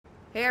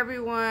Hey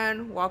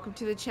everyone, welcome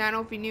to the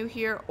channel if you're new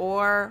here,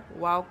 or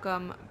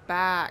welcome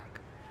back.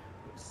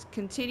 Let's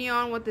continue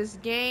on with this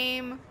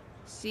game,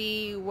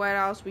 see what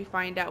else we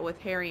find out with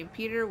Harry and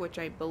Peter, which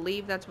I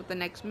believe that's what the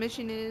next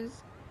mission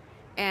is.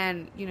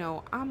 And, you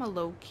know, I'm a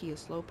low-key a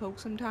slowpoke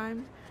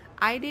sometimes.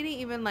 I didn't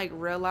even, like,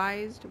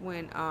 realize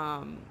when,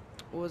 what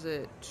was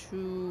it,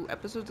 2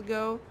 episodes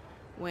ago,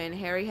 when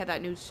Harry had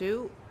that new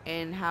suit,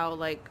 and how,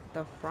 like,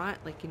 the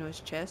front, like, you know, his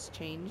chest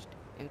changed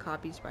and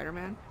copied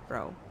Spider-Man.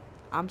 Bro,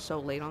 I'm so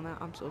late on that.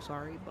 I'm so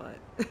sorry,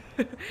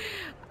 but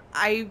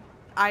I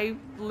I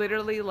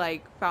literally,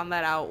 like, found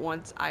that out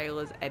once I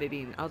was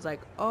editing. I was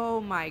like,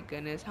 oh my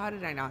goodness, how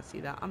did I not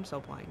see that? I'm so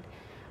blind.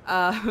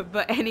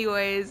 But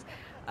anyways,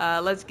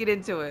 let's get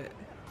into it.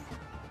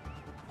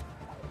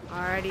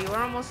 Alrighty, we're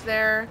almost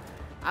there.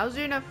 I was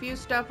doing a few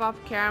stuff off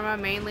camera,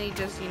 mainly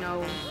just, you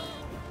know,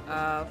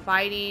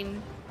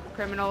 fighting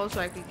criminals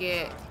so I could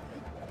get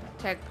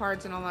tech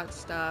parts and all that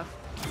stuff.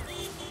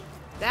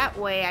 That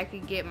way I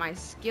could get my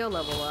skill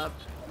level up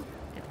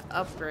and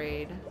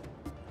upgrade.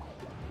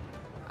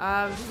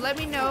 Just let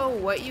me know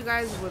what you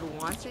guys would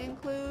want to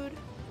include.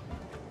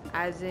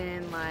 As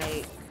in,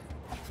 like...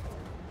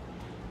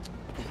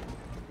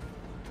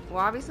 Well,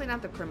 obviously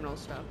not the criminal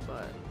stuff,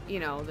 but,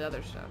 you know, the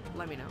other stuff.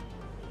 Let me know.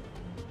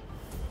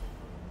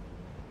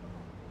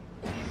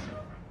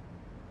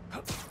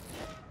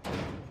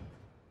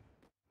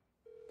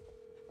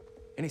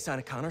 Any sign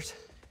of Connors?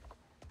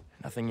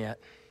 Nothing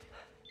yet.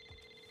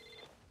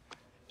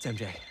 It's MJ.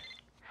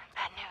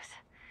 Bad news.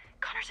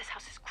 Connors'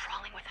 house is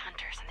crawling with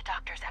hunters and the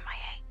doctor's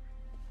MIA.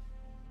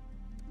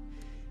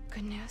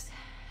 Good news.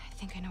 I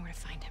think I know where to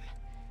find him.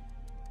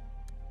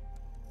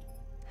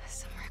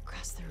 Somewhere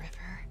across the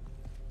river.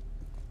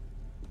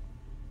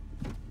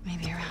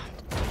 Maybe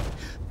around.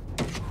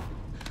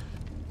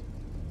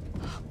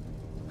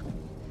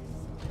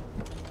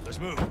 Let's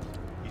move.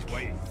 He's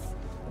waiting.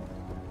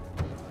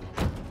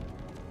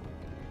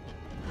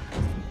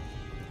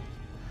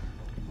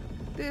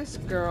 This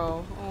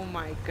girl, oh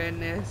my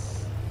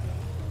goodness.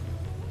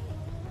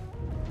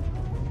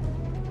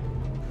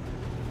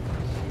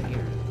 She,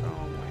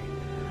 oh my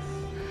goodness.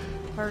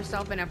 Put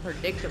herself in a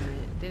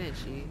predicament, didn't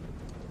she?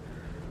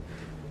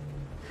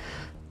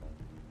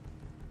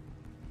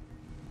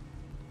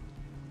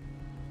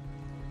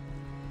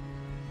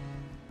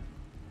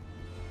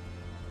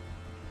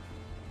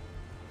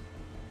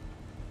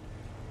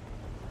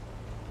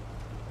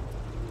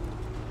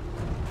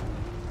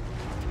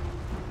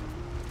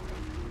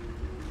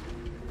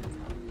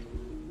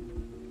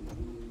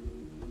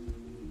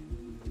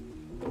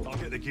 I'll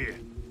get the gear.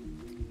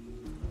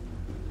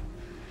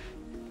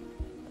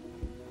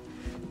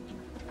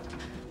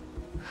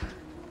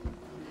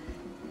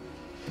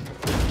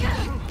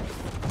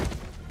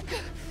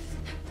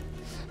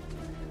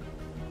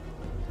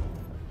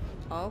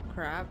 Oh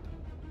crap.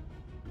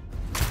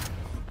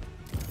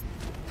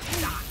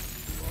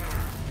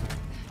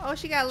 Oh,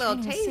 she got a little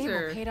Training with Sable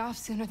taser. paid off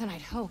sooner than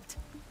I'd hoped.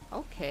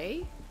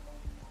 Okay.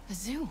 A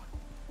zoo.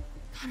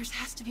 Connors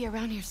has to be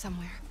around here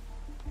somewhere.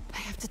 I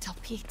have to tell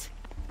Pete.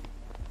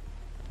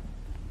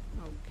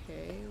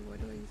 Okay, what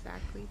do I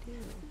exactly do?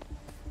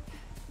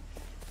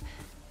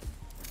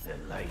 The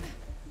light.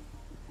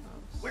 Oh,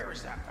 Where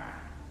is that man?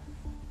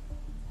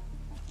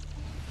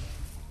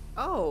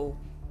 oh.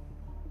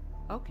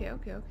 Okay,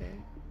 okay, okay.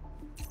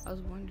 I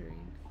was wondering.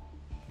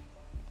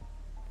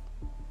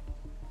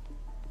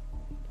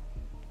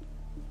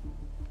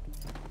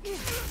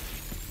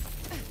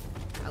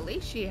 At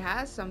least she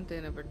has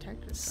something to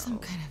protect herself. Some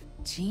kind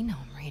of genome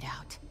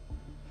readout.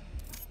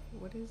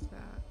 What is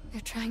that?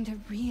 They're trying to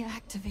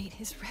reactivate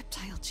his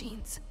reptile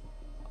genes.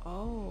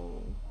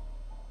 Oh.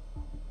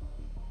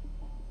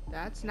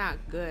 That's not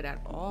good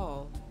at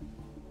all.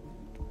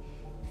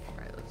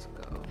 Alright, let's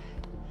go.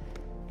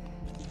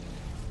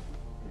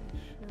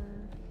 Sure.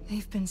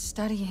 They've been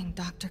studying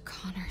Dr.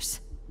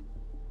 Connors.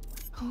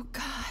 Oh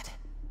God,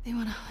 they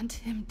want to hunt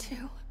him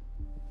too.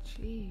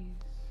 Jeez.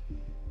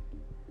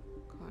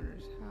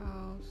 Connor's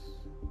house.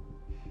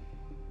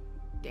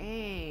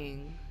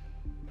 Dang.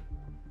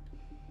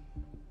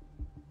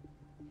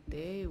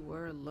 They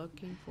were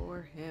looking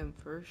for him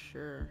for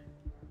sure.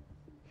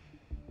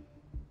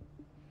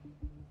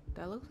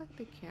 That looks like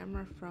the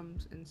camera from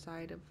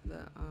inside of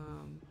the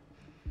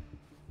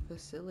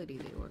facility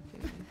they work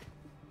in.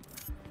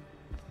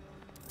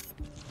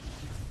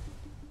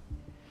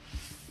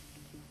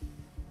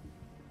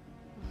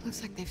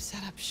 Looks like they've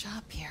set up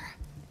shop here.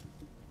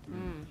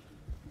 Hmm.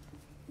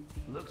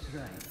 Looks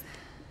right.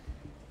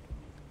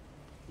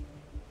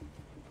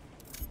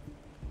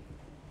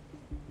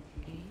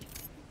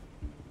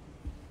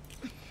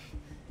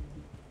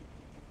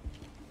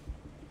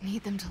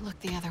 Need them to look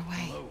the other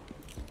way. Hello.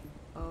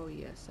 Oh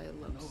yes, I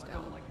love No, I stealth.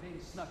 don't like being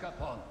snuck up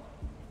on.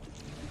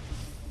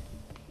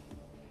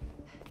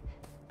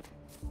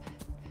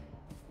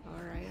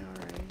 Alright,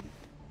 alright.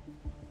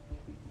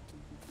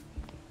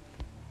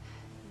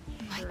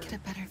 Might get a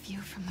better view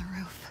from the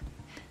roof.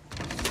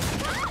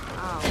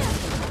 Ow.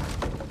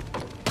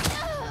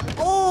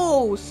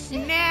 Oh,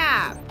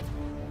 snap!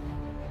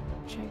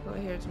 Should I go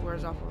Here's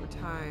wears off over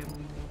time.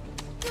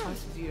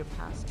 Causes you to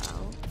pass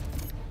out.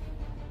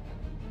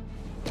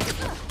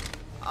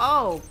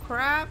 Oh,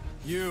 crap.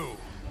 You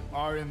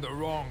are in the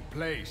wrong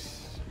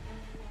place,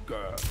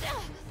 girl.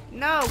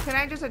 No, can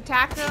I just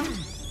attack him?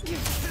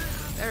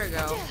 There we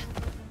go.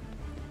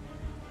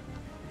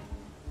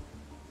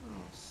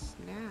 Oh,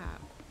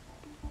 snap.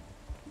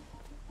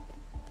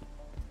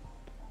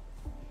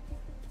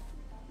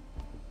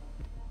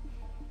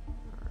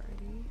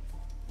 Alrighty.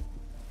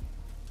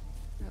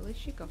 At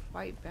least she could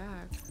fight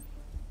back.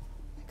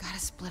 I gotta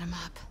split him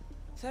up.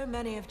 So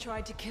many have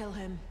tried to kill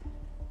him.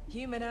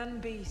 Human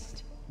and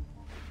beast.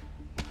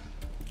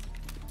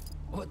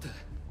 What the?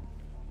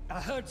 I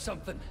heard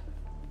something.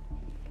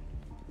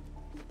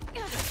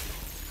 Give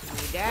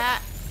me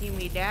that. Give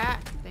me that.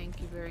 Thank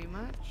you very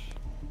much.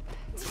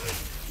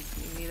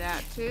 Give me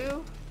that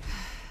too.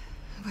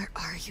 Where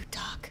are you,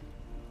 Doc?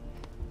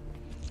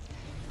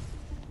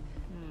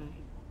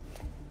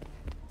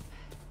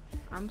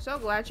 I'm so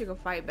glad she could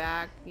fight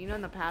back. You know,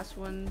 in the past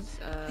ones,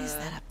 What is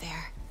that up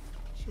there?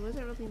 she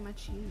wasn't really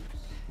much use.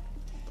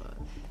 But...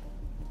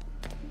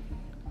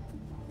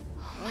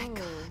 Oh my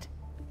god.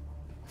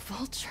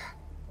 Vulture.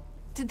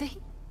 Did they...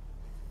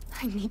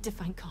 I need to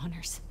find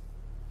Connors.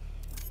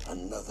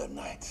 Another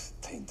night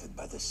tainted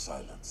by the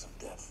silence of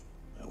death.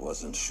 I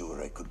wasn't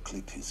sure I could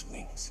clip his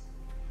wings.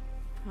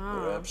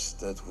 Perhaps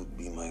that would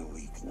be my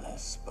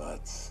weakness,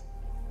 but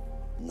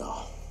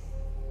no.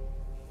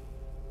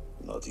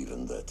 Not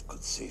even that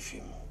could save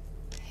him.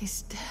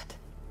 He's dead.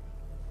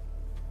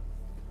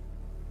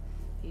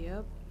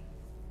 Yep.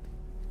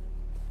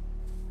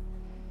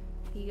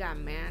 He got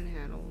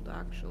manhandled,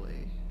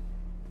 actually.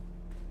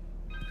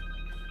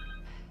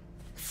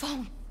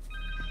 Phone.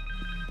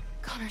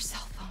 Connor's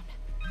cell phone.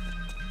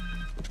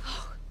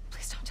 Oh,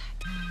 please don't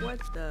die.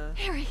 What the?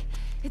 Harry,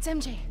 it's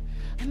MJ.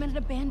 I'm at an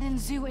abandoned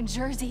zoo in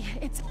Jersey.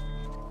 It's...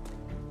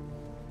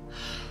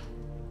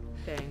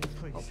 Dang.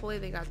 Please. Hopefully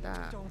they got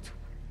that. Don't.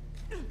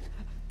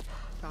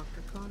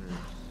 Dr. Connors.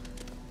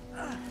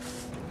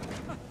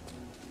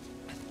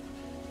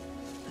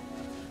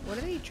 What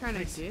are they trying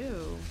to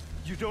do?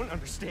 You don't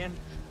understand.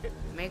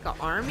 Make an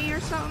army or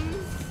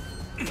something?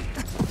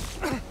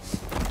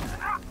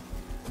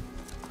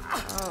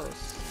 Oh,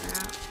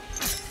 snap.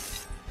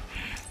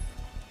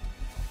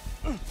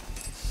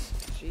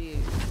 Jeez.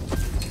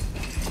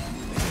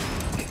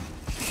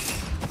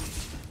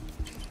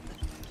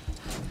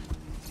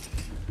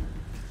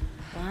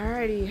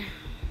 Alrighty.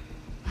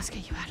 Let's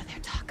get you out of there,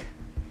 Doc.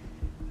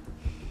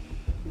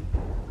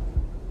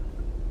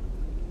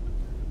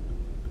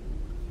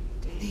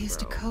 They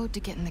used a code to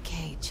get in the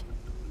cage.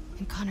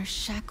 And Connor's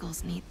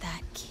shackles need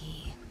that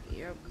key.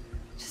 Yep.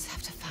 Just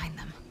have to find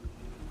them.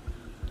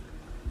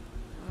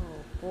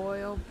 Oh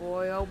boy, oh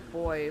boy, oh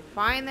boy.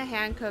 Find the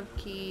handcuff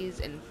keys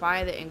and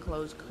find the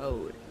enclosed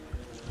code.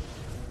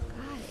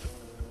 Got it.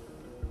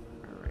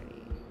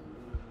 Alrighty.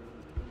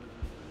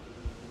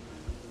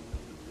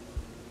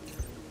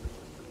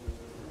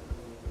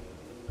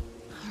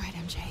 Alright,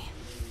 MJ.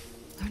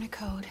 Learn a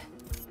code.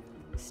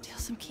 Steal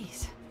some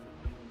keys.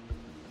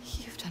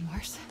 You've done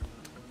worse.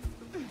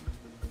 Yeah,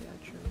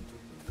 true.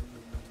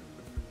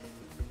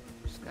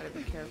 Just gotta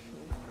be careful.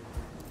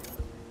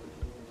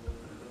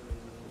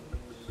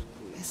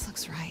 This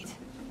looks right.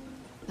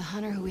 The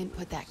hunter who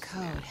input that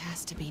code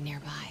has to be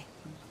nearby.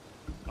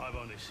 I've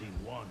only seen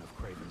one of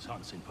Kraven's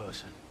hunts in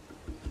person.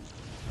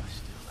 I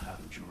still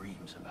have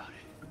dreams about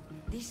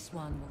it. This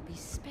one will be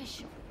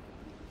special.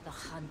 The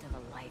hunt of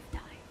a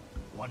lifetime.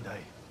 One day,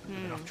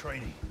 with enough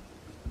training,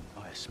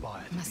 I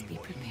aspire to Must be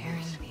what he preparing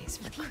is. these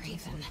for If he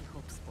gets what Kraven. he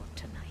hopes for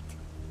tonight,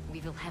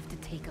 we will have to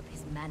take up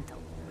his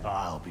mantle.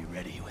 I'll be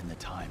ready when the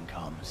time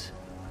comes.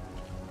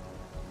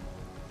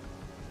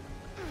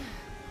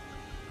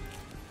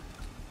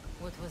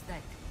 What was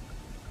that?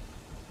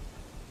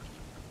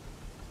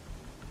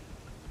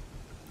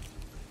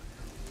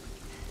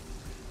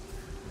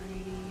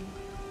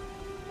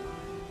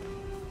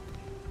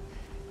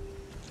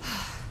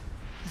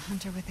 The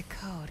hunter with the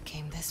code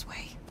came this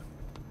way.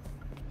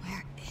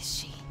 Where is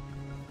she?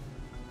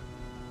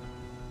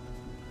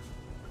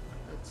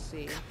 Let's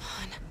see. Come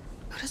on.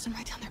 Who doesn't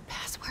write down their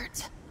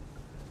passwords?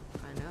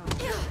 I know.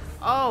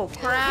 Oh,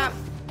 crap.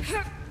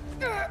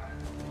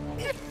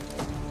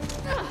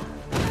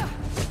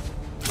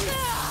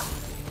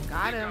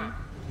 Got him.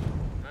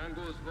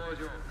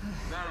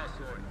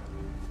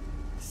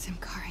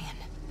 Simkarian.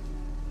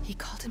 He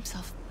called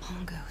himself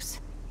Mongoose.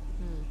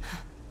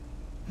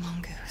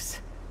 Mongoose.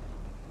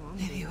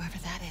 Maybe whoever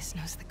that is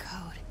knows the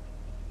code.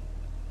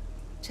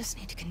 Just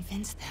need to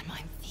convince them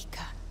I'm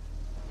Vika.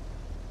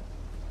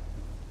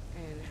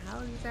 And how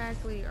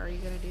exactly are you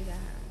gonna do that?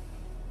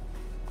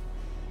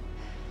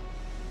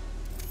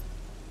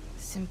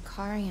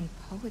 Simkarian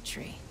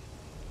poetry.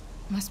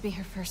 Must be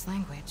her first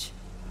language.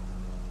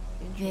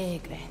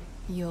 Vegre,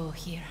 you'll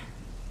hear.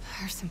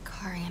 Her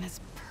Simkarian is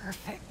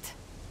perfect.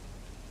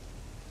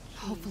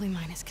 Hopefully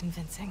mine is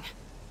convincing.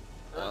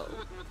 Oh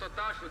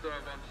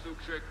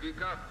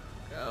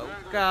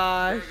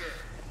gosh.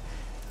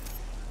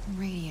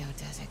 Radio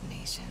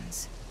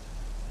designations.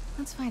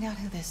 Let's find out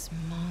who this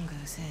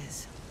mongoose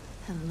is.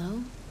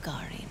 Hello,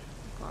 Garin.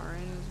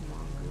 Garin is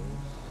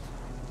mongoose.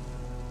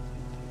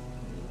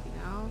 Anything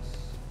else?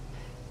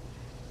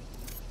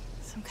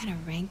 Some kind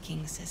of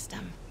ranking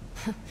system.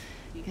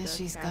 Guess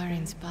she's Captain.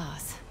 Garin's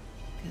boss.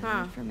 Good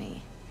Huh. for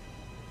me.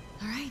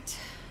 All right,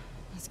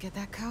 let's get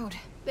that code.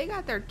 They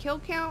got their kill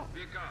count.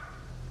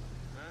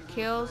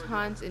 Kills,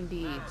 hunts, and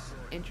deeds.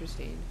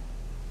 Interesting.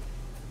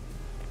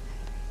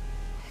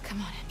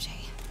 Come on, MJ.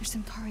 Your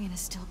Symbiote is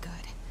still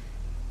good.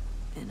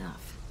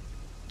 Enough.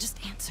 Just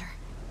answer.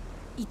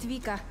 Itt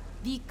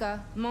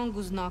Vika,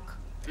 monguznak.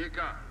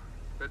 Vika,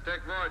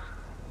 beteg vagy?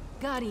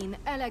 Garin,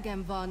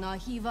 elegem van a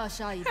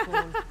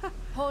hívásaiból.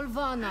 Hol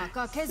vannak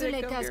a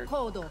kezülékhez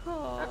kódok?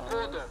 A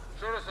kódok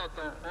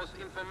sorozata az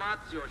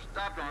információs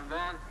táblán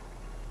van.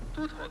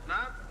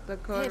 Tudhatnád? The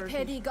Te code.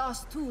 pedig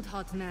azt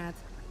tudhatnád.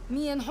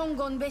 Milyen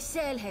hangon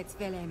beszélhetsz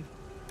velem.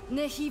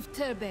 Ne hív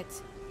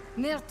többet,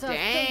 mert a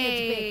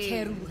fejedbe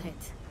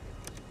kerülhet.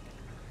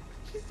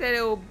 She said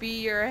it will be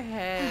your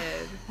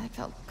head. That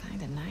felt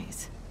kind of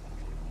nice.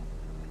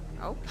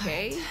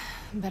 Okay. Right.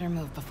 Better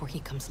move before he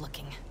comes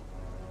looking.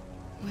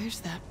 Where's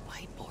that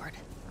whiteboard?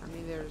 I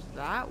mean, there's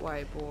that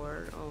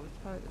whiteboard. Oh, it's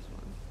probably this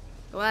one.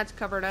 The one that's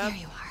covered up.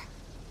 There you are.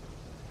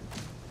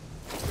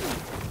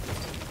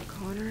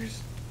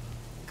 Connors.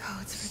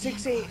 Codes for the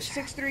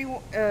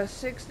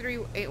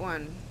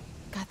 6381.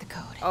 Got the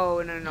code.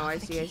 Oh, no, Now I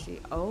for the see. key.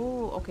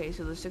 Oh, okay,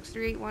 so the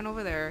 6381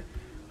 over there.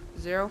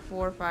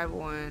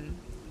 0451.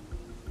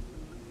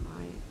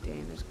 My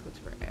damn, there's codes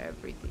for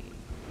everything.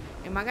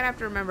 Am I gonna have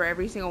to remember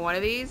every single one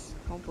of these?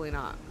 Hopefully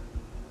not.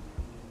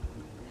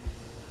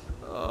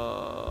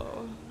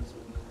 Oh,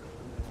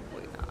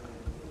 hopefully not.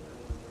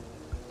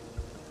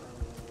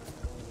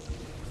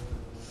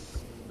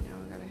 Now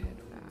I gotta head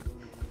back.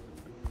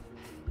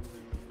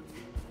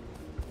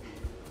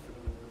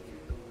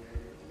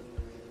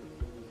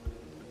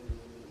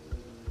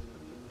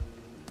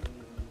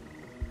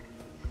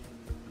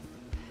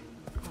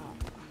 Oh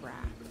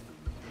crap.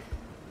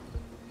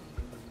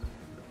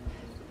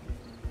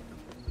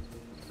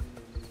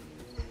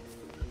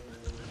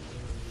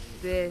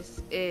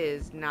 This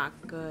is not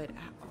good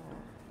at all.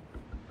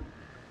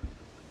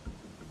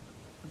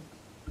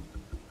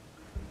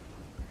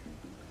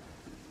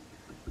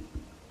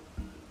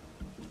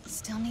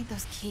 Still need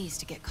those keys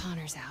to get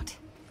Connors out.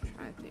 I'm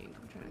trying to think.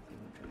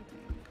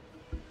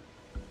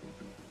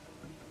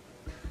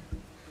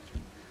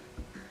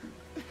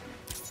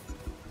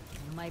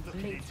 My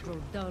blades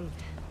grow dull.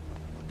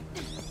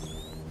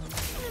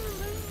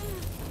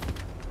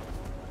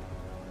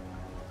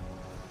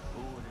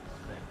 Who would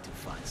expect to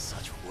find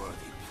such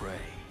worthy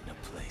prey in a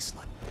place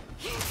like...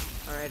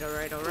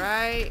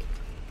 Alright.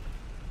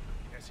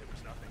 Guess it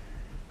was nothing.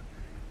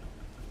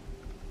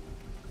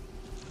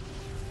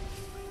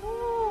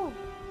 Woo. I'm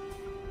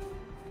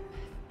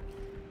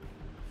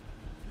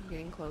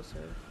getting closer.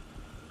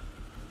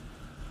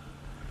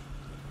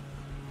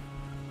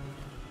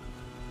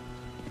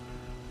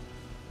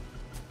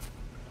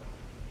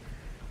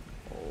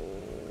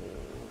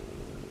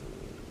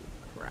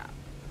 Crap.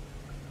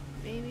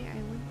 Maybe I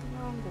went the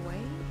wrong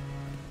way?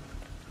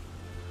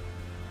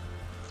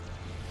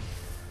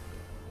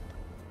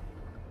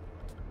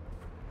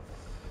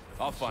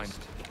 I'll find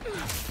it.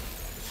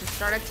 Just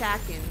start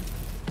attacking.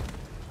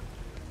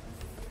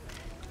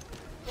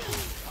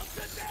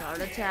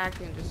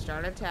 Just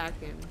start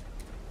attacking.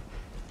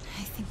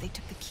 I think they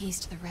took the keys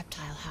to the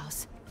reptile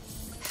house.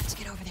 Have to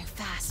get over there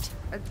fast.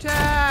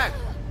 Attack!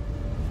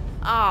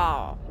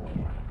 Oh.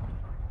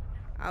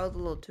 I was a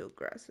little too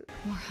aggressive.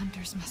 More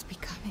hunters must be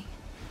coming.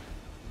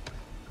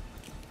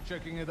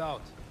 Checking it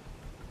out.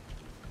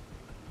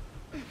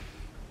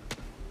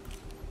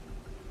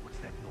 What's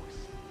that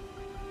noise?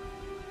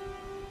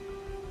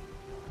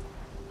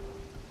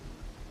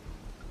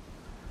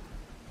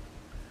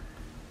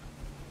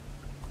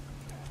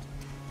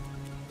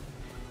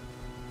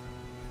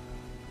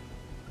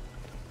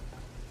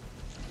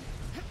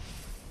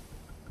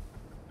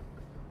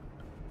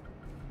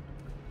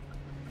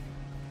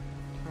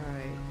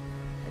 Alright.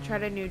 I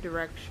tried a new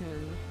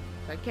direction.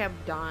 I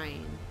kept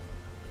dying.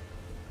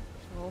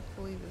 So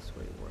hopefully this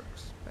way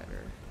works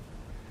better.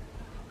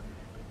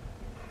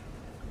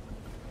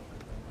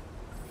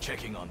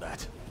 Checking on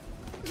that.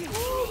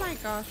 Oh my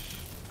gosh.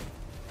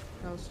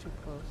 That was too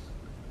close.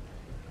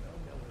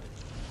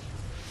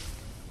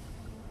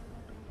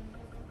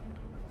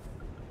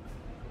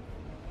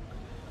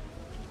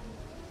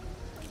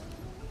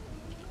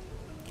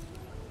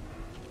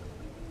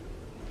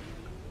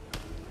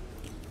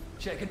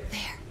 Check it. There.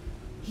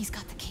 He's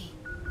got the key.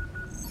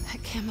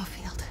 That camo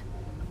field.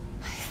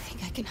 I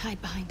think I can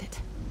hide behind it.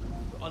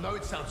 I know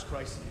it sounds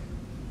crazy,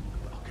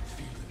 but I can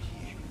feel them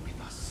here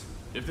with us.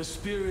 If the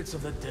spirits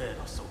of the dead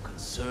are so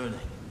concerning,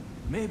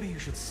 maybe you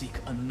should seek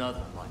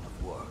another line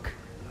of work.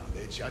 Now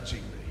they're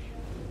judging me.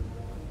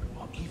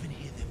 I'll even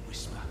hear them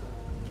whisper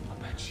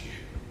about you.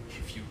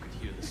 If you could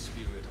hear the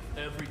spirit of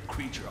every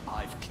creature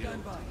I've killed,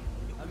 Stand by.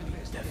 it would be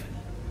deafening.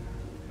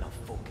 Now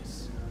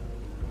focus.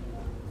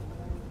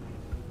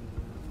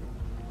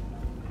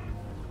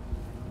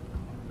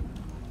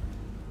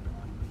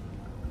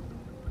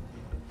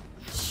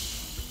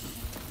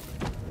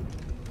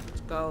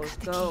 go. Let's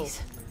Got the go.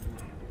 keys.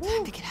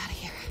 Time to get out of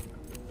here.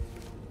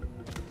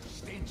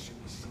 Stench in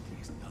this city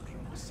is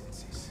dulling my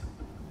senses.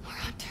 We're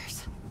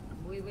hunters.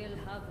 We will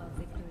have a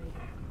victory,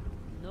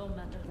 no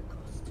matter the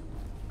cost.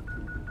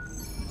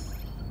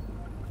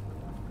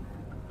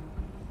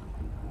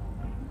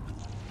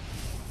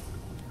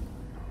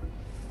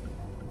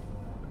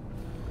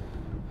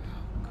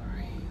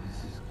 Great, this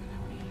is gonna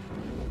be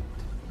difficult.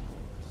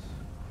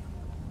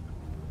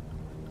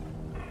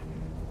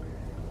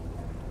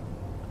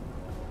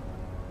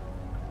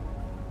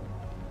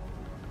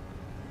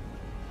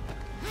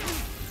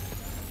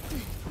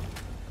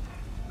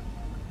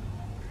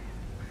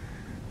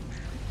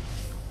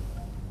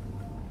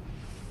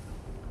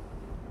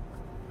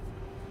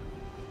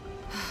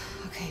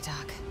 Okay,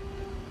 Doc.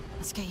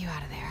 Let's get you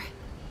out of there.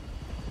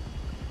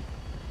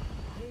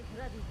 Get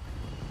ready.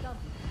 Come,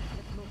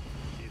 let's move.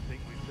 Do you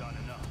think we've done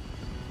enough?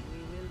 We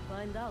will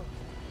find out.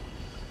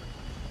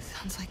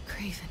 Sounds like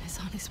Kraven is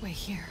on his way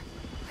here.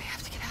 We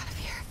have to get out of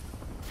here.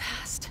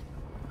 Fast.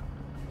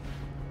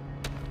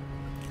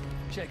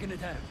 Checking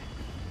it out.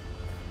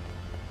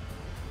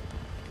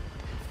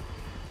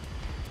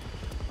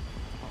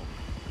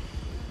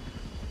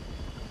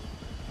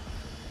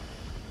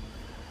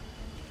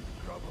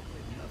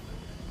 Probably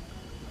nothing.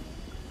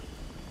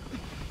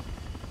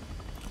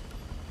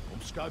 I'm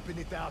scoping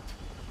it out.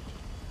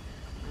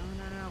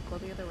 No. Go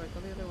the other way. Go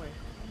the other way.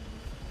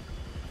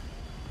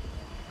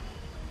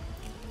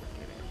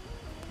 Get it.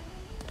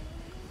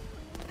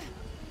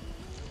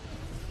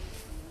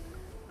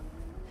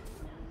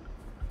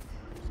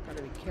 Just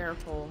gotta be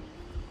careful.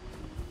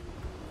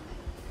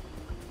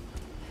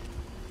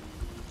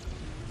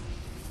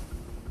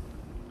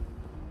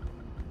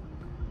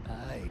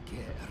 I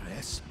get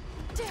rest.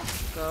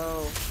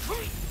 Go.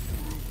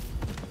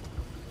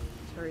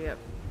 Hurry up.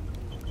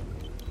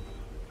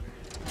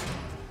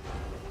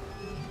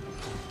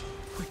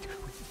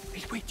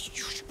 Wait.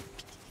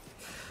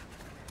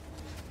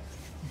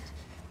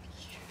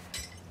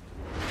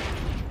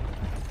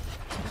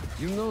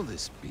 You know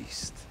this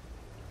beast.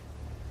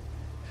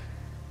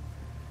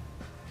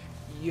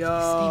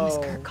 Yo. His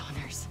name is Kirk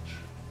Connors.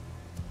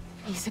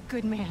 He's a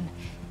good man.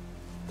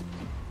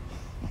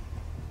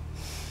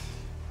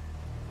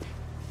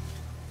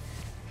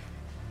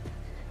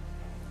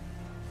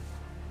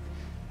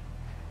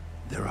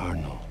 There are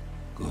no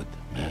good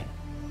men.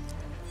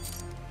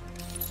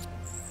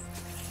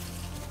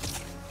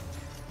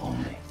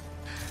 Only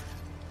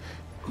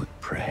good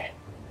prey.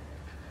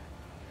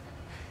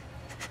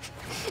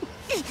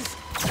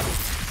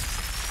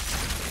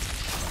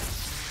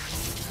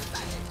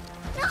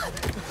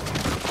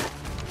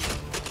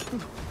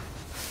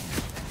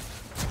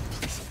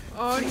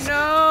 Oh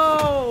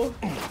no!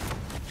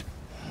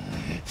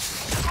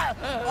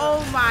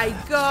 Oh my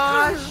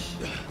gosh!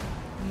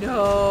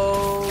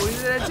 No,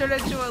 he's gonna turn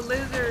into a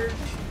lizard.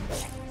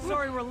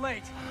 Sorry we're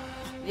late.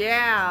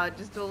 Yeah,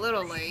 just a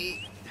little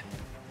late.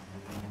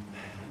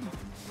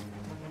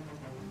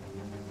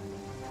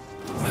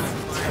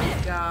 Oh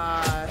my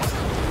gosh.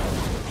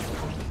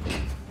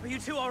 Are you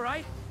two all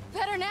right?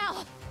 Better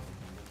now.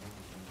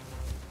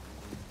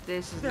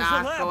 This is There's a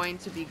not lab going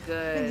to be in the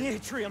good.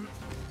 atrium.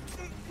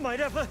 Might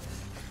have a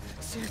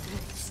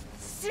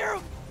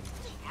serum.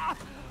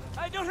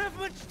 I don't have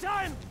much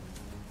time.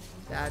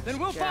 That's Then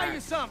we'll buy Jack. you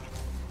some.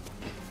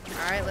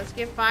 Alright, let's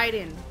get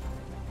fighting.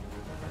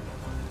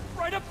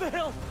 Right up the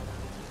hill.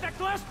 That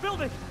glass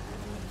building.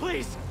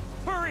 Please,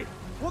 hurry.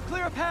 We'll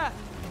clear a path.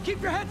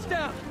 Keep your heads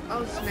down.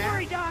 Oh, Don't snap.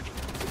 worry, Doc.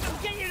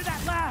 I'll get you to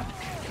that lab.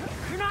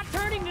 You're not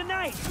turning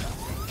tonight.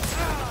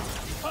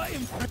 I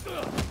am.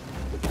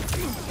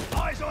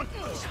 Eyes on.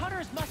 These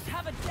hunters must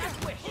have a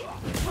death wish.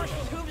 First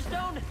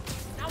tombstone,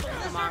 now the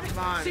Come on, lizard.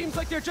 come on. Seems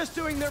like they're just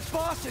doing their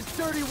boss's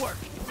dirty work.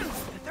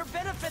 Their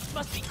benefits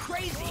must be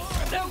crazy.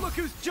 Now look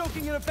who's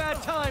joking in a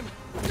bad time.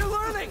 You're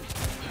learning.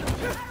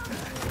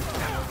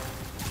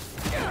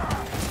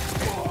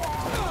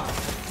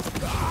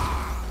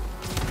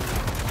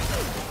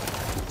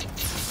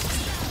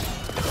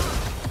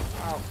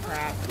 Oh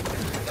crap.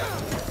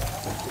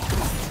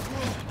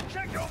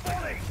 Check your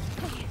body.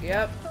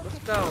 Yep, let's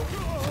go.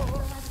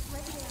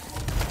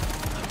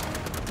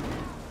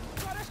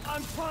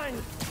 I'm fine.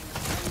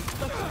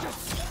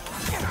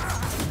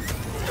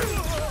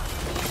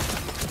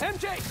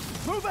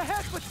 MJ, move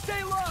ahead, but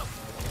stay low.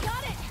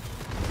 Got it.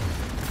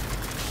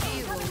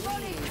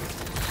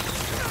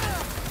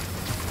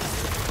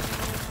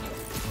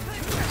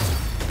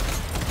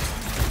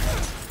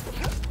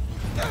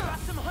 Got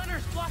some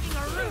hunters blocking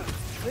our route.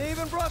 They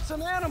even brought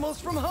some animals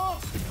from home.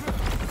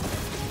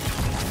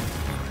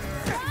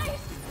 Guys,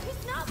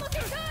 he's not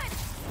looking good.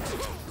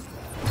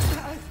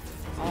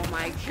 Oh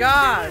my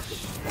gosh.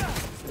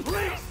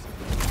 Please.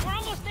 We're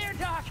almost there,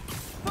 Doc.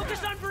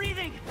 Focus on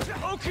breathing.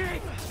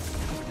 Okay.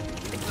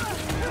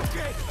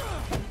 Okay.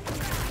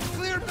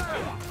 Clear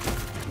now.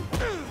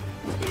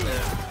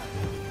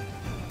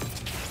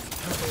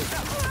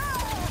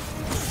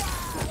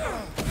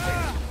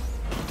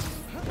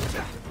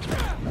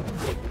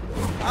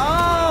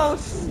 Oh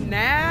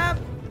snap.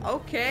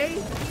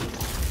 Okay.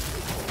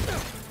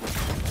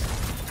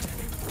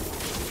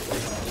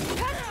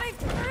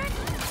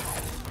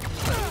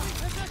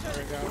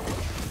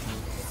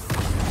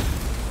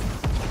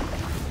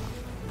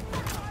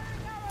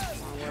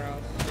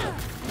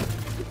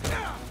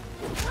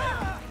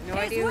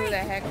 idea who the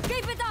heck.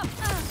 Keep it up.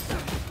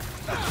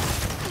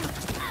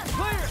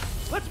 Clear.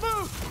 Let's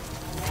move.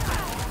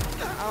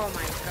 Oh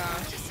my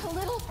gosh. Just a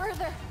little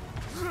further.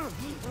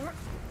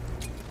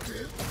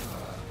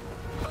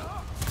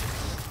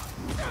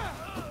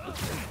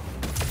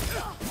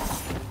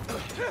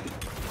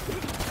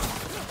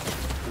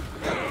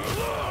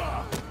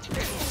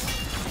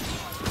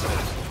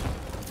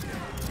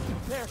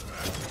 There.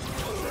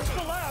 There's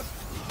the lab.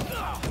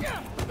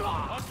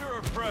 Hunter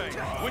or prey?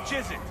 Which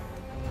is it?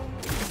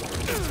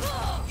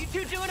 You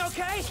two doing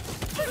okay?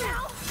 For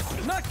now.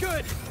 Not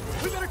good.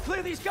 We better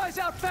clear these guys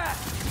out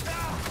fast.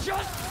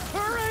 Just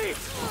hurry!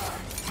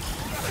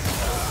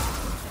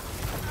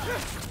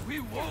 We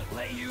won't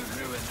let you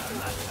ruin our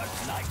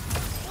last night.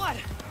 What?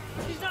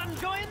 She's not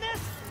enjoying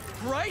this?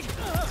 Right?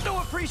 No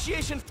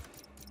appreciation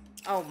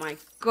Oh my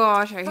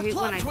gosh, I for hate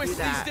when plot I do twists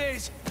these that.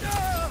 days.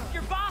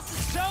 Your boss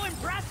is so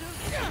impressive.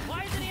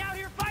 Why isn't he out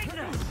here fighting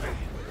us?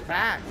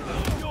 Fact.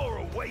 You're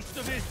a waste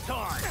of his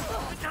time.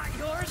 But not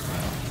yours.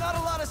 Not a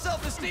lot of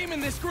self-esteem in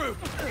this group.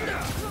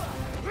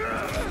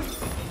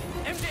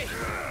 MJ,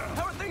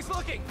 how are things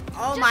looking?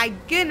 Oh my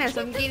goodness,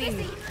 I'm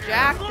getting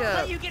jacked Won't up.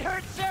 let you get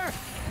hurt, sir.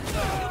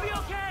 You'll be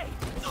okay.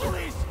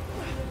 Please.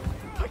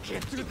 I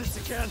can't do this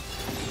again.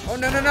 Oh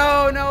no no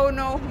no no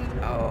no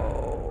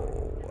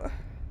no.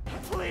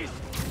 Please.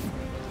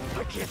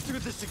 I can't do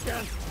this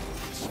again.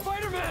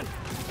 Spiderman!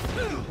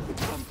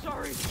 I'm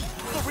sorry,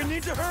 but we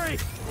need to hurry.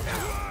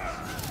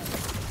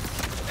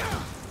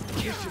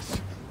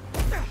 Kisses.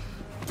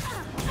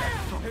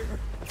 Fire.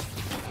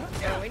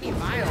 Oh, we need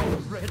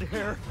Miles. Red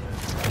hair.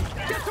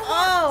 Get to work!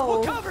 Oh!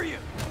 We'll cover you!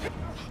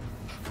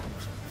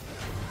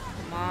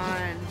 Come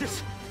on.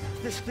 This,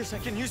 I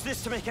can use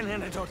this to make an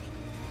antidote.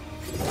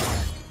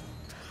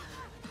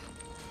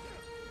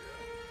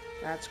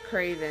 That's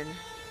Kraven.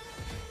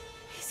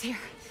 He's here.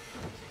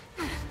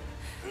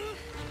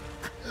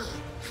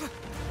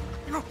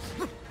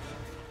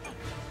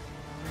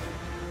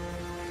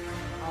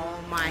 Oh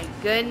my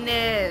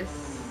goodness.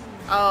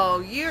 Oh,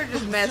 you're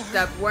just messed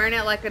up wearing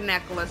it like a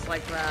necklace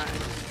like that.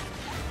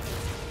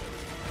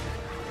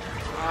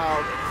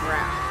 Oh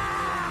crap.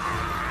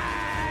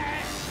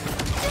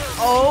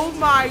 Oh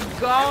my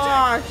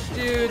gosh,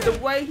 dude. The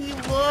way he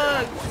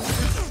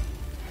looks.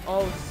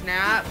 Oh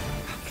snap.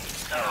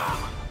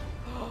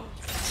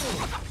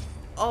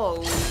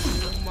 Oh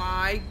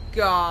my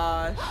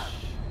gosh.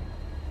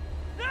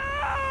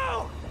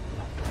 No!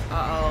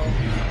 Uh-oh.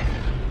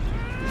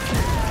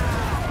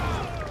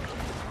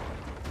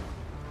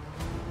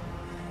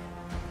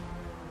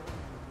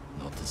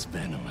 Not as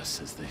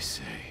venomous as they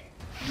say.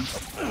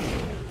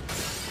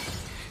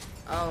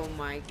 Oh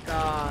my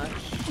gosh.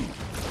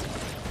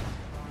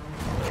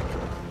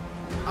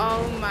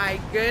 Oh my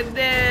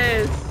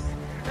goodness.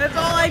 That's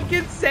all I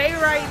can say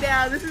right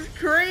now. This is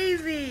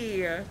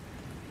crazy. Oh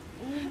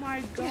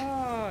my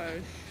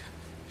gosh.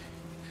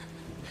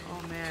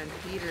 Oh man,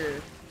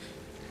 Peter.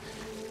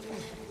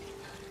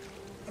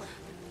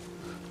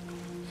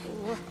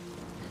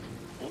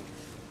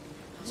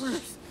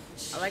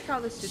 I like how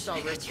the suit's all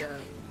ripped up.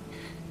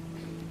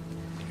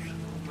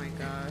 Oh my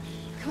gosh.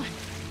 Come on.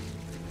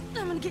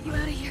 I'm gonna get you out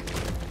of here.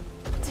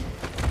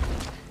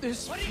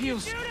 This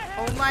feels...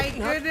 Oh my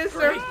goodness,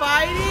 they're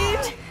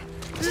fighting?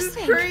 This is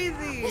think,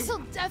 crazy. This'll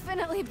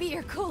definitely be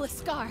your coolest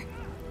scar.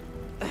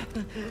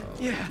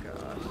 Yeah.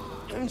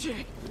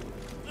 MJ,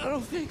 I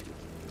don't think...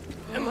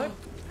 Am I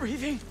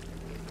breathing?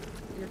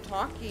 You're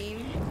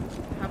talking.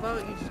 How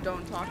about you just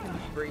don't talk and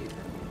just breathe?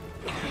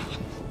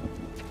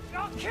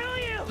 I'll kill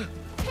you!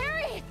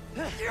 Harry!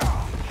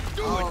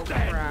 Oh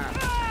crap.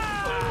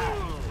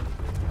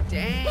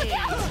 Dang.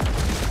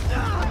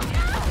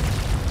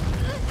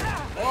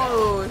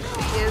 Oh,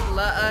 she is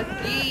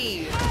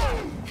lucky.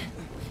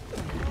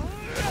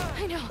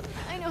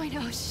 I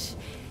know. Shh.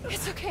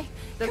 It's okay.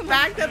 The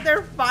fact that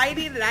they're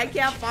fighting and I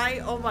can't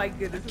fight, oh my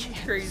goodness, this is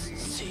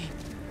crazy.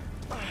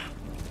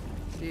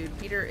 Dude,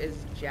 Peter is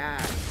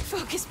jacked.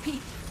 Focus,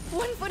 Pete.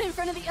 One foot in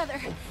front of the other.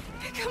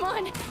 Come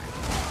on. We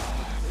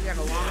got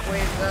a long way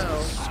to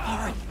go.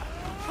 Sorry.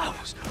 I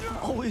was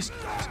always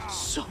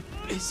so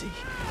busy.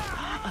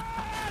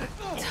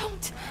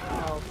 Don't.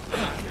 Oh,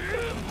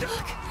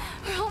 Look,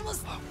 we're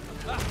almost...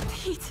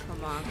 Pete.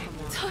 come on.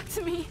 Talk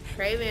to me.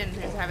 Kraven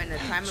is having the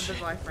time of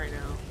his life right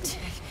now.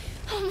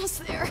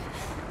 Almost there.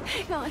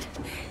 Hang on.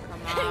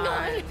 Come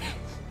Hang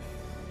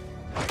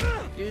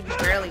on. Dude's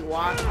barely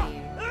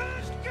walking.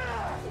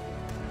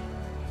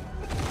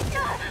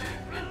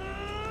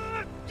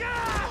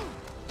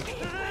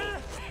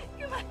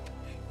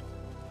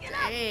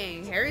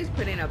 Dang, Harry's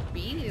putting a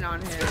beating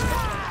on him.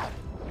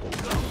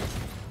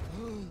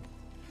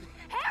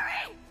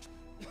 Harry!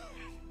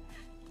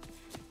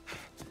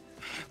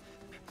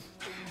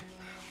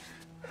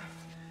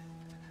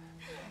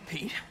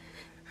 Pete?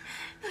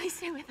 Please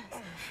stay with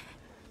us.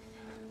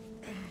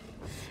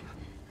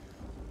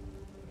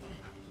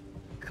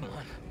 Come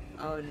on.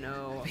 Oh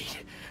no.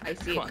 Pete. I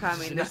see Come it on,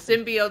 coming. The this is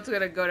symbiote's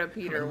gonna go to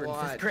Peter. Remember in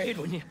Watch. 5th grade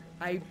when you...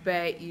 I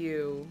bet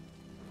you.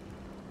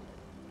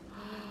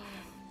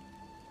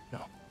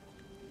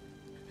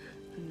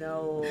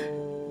 No.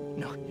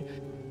 No.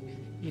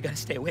 You gotta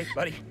stay awake,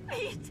 buddy.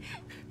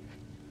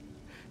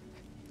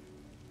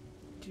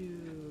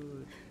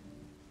 Dude.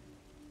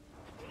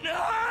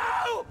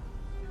 No!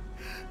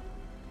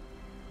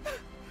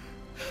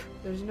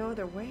 There's no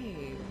other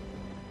way.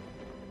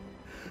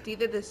 It's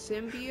either the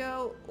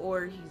symbiote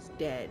or he's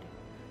dead.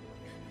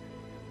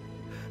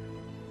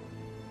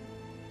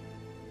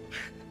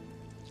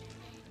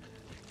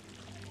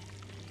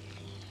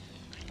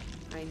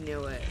 I knew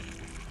it.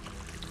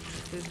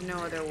 There's no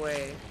other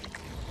way.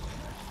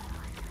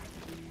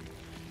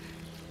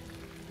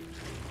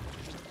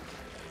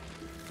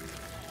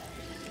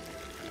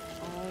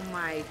 Oh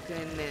my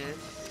goodness.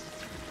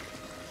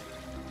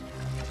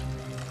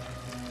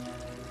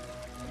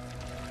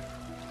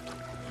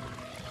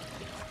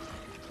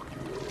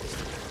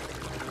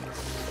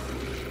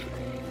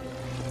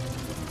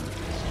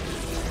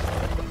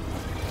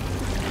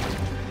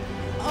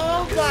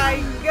 Oh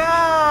my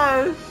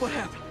gosh! What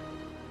happened?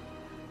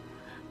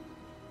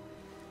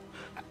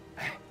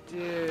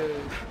 Dude.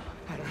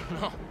 I don't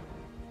know.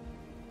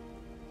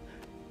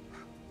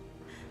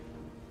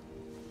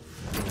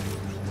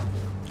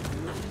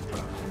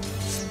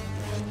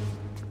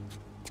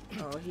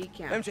 Oh, he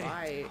can't MJ,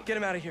 fight. get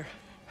him out of here.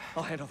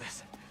 I'll handle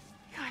this.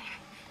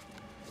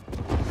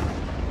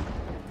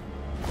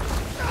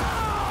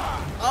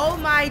 Oh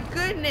my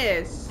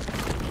goodness!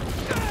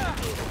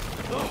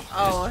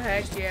 Oh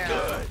heck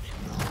yeah!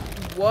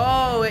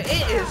 Whoa, it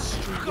is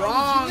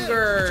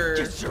stronger.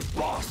 Just your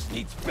boss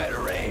needs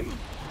better aim.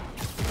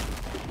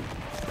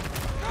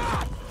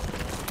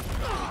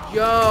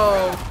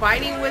 Yo,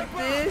 fighting with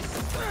this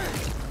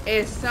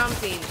is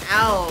something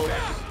else.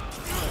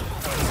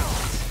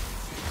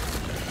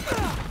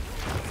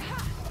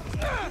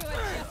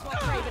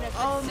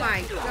 Oh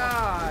my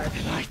god.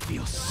 And I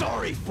feel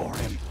sorry for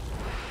him.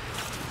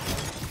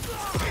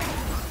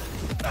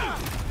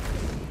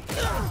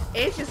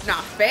 It's just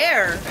not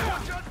fair.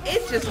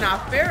 It's just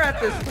not fair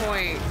at this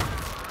point.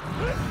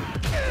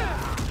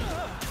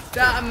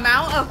 The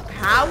amount of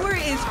power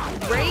is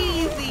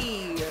crazy.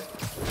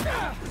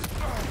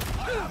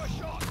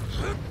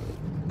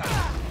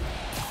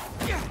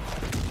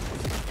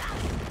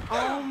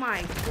 Oh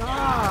my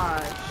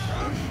gosh.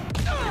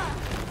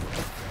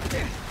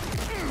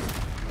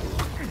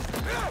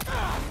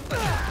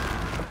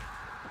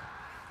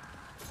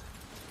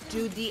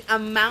 Dude, the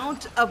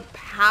amount of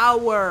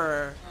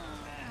power.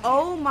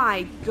 Oh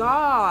my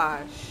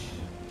gosh.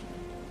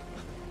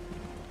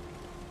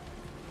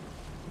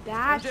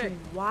 That's MJ,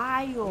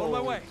 wild. I'm on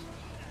my way.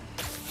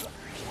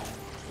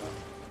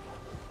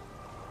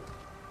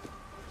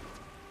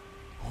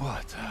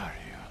 What are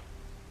you?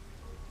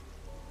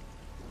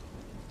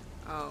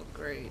 Oh,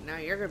 great. Now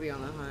you're gonna be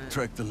on the hunt.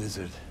 Track the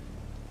lizard.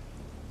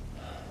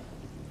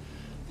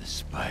 The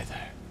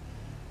spider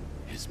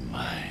is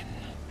mine.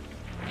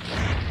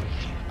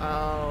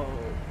 Oh,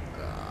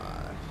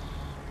 gosh.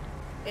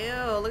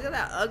 Ew, look at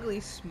that ugly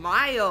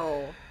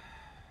smile.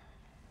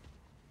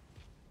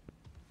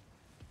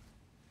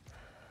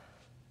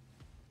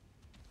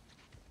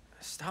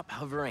 Stop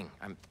hovering.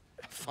 I'm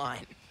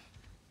fine.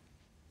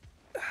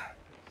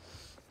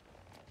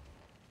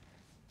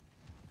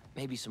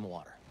 Maybe some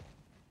water.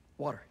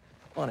 Water.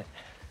 On it.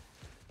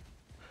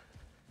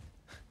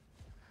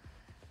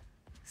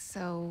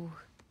 So,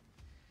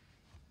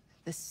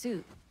 the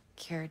suit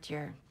cured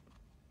your...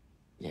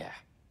 Yeah.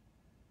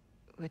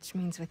 Which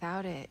means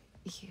without it,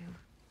 you...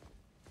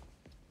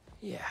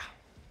 Yeah.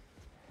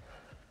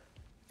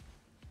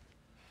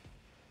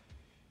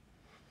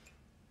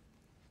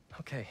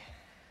 Okay.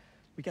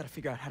 We gotta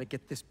figure out how to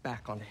get this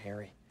back onto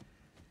Harry.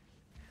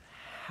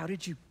 How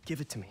did you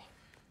give it to me?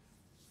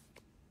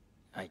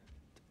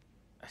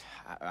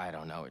 I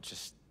don't know. It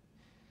just...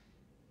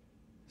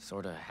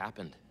 sort of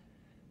happened.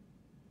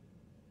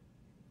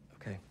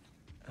 Okay.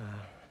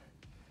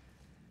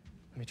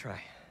 Let me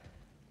try.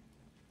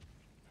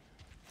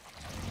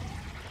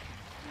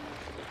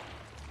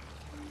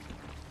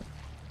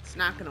 It's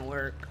not gonna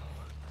work.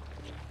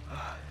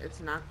 It's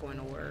not going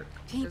to work.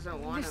 Pete,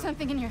 Doesn't want there's to.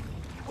 something in your...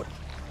 What?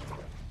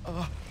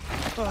 Oh my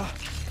god.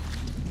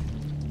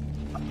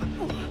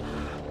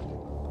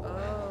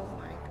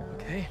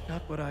 Okay,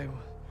 not what I...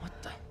 What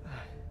the...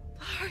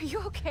 Are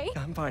you okay?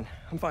 I'm fine.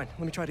 I'm fine.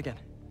 Let me try it again.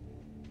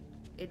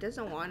 It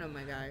doesn't want him,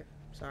 my guy.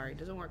 Sorry, it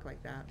doesn't work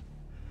like that.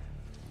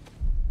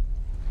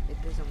 It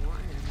doesn't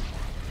want him.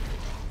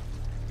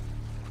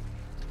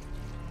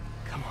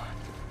 Come on.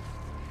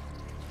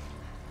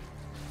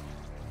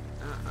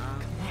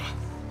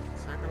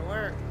 It's not gonna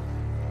work.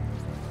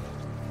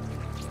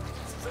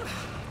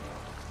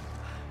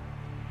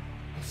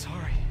 I'm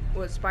sorry.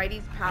 What,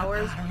 Spidey's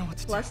powers I don't know what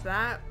to plus do.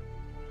 that?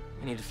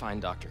 We need to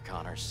find Dr.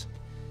 Connors.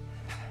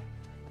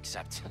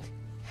 Except...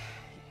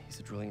 He's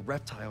a drooling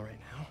reptile right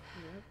now.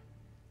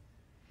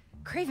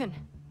 Kraven!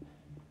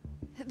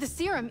 The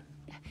serum,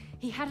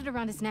 he had it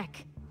around his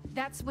neck.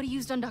 That's what he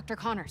used on Dr.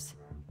 Connors.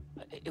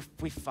 If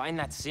we find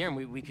that serum,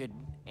 we could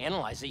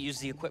analyze it, use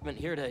the equipment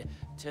here to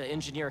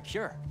engineer a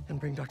cure. And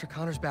bring Dr.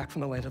 Connors back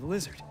from the land of the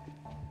lizard.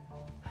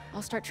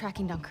 I'll start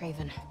tracking down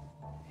Kraven.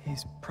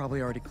 He's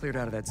probably already cleared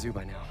out of that zoo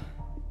by now.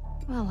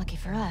 Well, lucky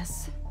for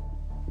us.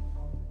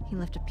 He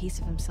left a piece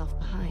of himself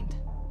behind.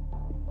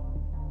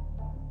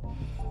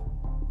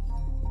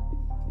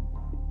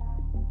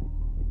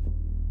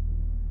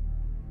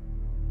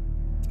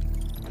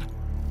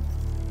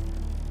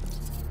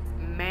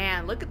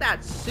 Man, look at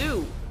that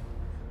suit.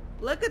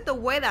 Look at the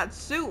way that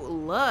suit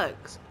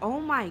looks. Oh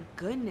my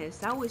goodness,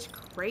 that was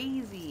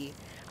crazy.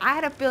 I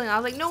had a feeling, I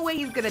was like, no way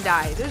he's gonna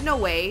die. There's no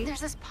way.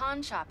 There's this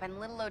pawn shop in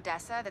Little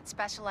Odessa that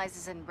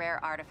specializes in rare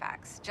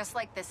artifacts, just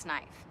like this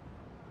knife.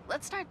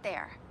 Let's start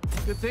there.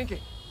 Good thinking.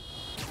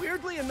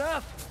 Weirdly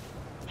enough,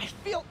 I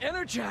feel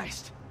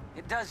energized.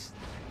 It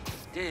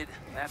did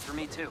that for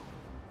me too.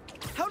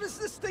 How does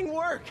this thing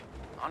work?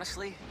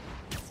 Honestly,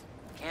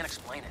 can't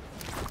explain it.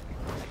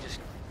 I just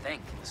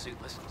think the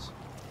suit listens.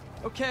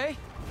 Okay,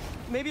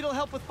 maybe it'll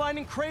help with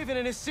finding Kraven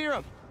and his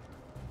serum.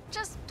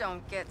 Just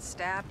don't get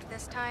stabbed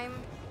this time,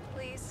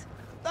 please.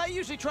 I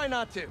usually try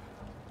not to.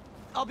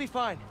 I'll be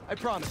fine, I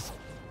promise.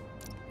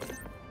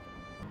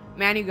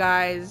 Man, you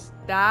guys,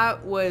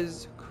 that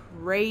was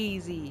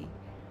crazy.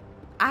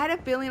 I had a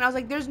feeling, I was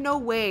like, there's no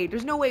way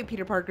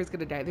Peter Parker's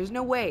gonna die. There's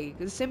no way.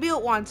 The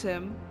symbiote wants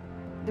him.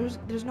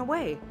 There's no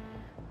way.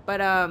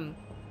 But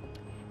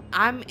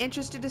I'm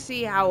interested to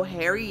see how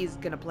Harry is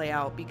gonna play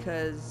out,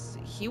 because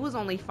he was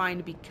only fine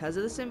because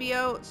of the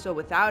symbiote. So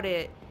without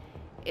it,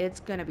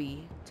 it's gonna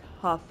be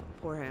tough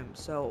for him.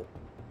 So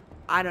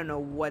I don't know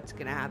what's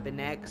gonna happen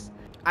next.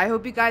 I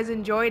hope you guys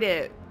enjoyed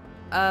it.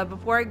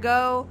 Before I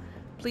go,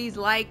 please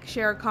like,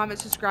 share, comment,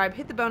 subscribe,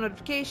 hit the bell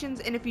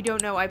notifications, and if you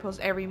don't know, I post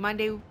every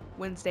Monday,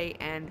 Wednesday,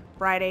 and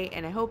Friday,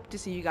 and I hope to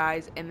see you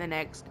guys in the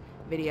next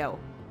video.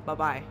 Bye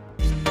bye.